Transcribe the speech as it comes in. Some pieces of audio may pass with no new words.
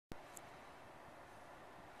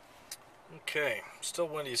Okay, still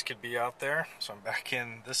windy as could be out there, so I'm back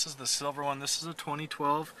in. This is the silver one. This is a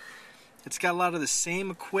 2012. It's got a lot of the same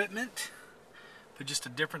equipment, but just a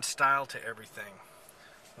different style to everything.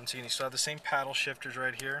 Once again, you still have the same paddle shifters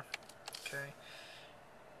right here. Okay.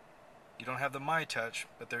 You don't have the MyTouch,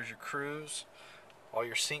 but there's your cruise. All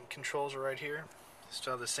your sync controls are right here.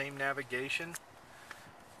 Still have the same navigation.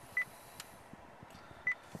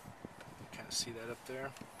 Kind of see that up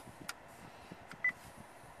there.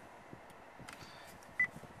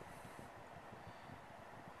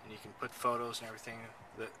 And you can put photos and everything.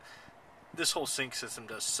 This whole sync system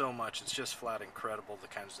does so much. It's just flat incredible, the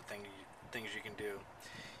kinds of things you can do.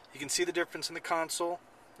 You can see the difference in the console.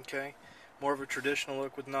 Okay, more of a traditional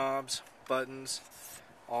look with knobs, buttons,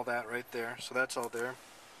 all that right there. So that's all there.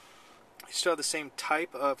 You still have the same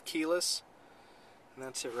type of keyless, and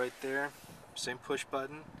that's it right there. Same push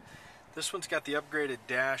button. This one's got the upgraded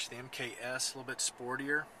dash, the MKS, a little bit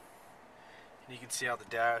sportier. And you can see how the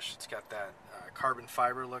dash, it's got that carbon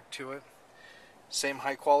fiber look to it. Same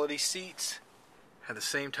high quality seats. Have the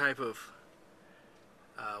same type of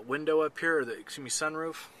window up here, or the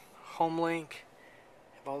sunroof. HomeLink.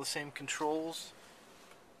 Have all the same controls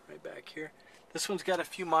right back here. This one's got a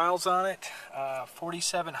few miles on it,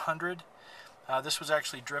 4,700. This was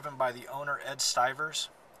actually driven by the owner, Ed Stivers.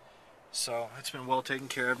 So it's been well taken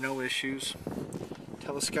care of, no issues.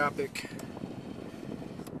 Telescopic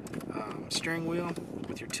steering wheel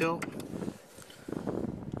with your tilt.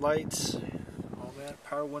 Lights, all that.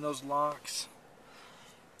 Power windows, locks.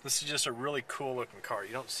 This is just a really cool looking car.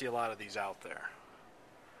 You don't see a lot of these out there.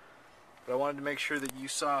 But I wanted to make sure that you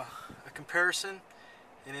saw a comparison,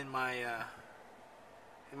 and in my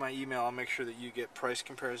email I'll make sure that you get price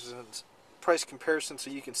comparisons so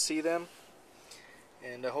you can see them.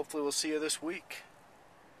 And hopefully we'll see you this week.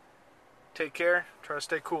 Take care. Try to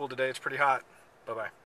stay cool today. It's pretty hot. Bye-bye.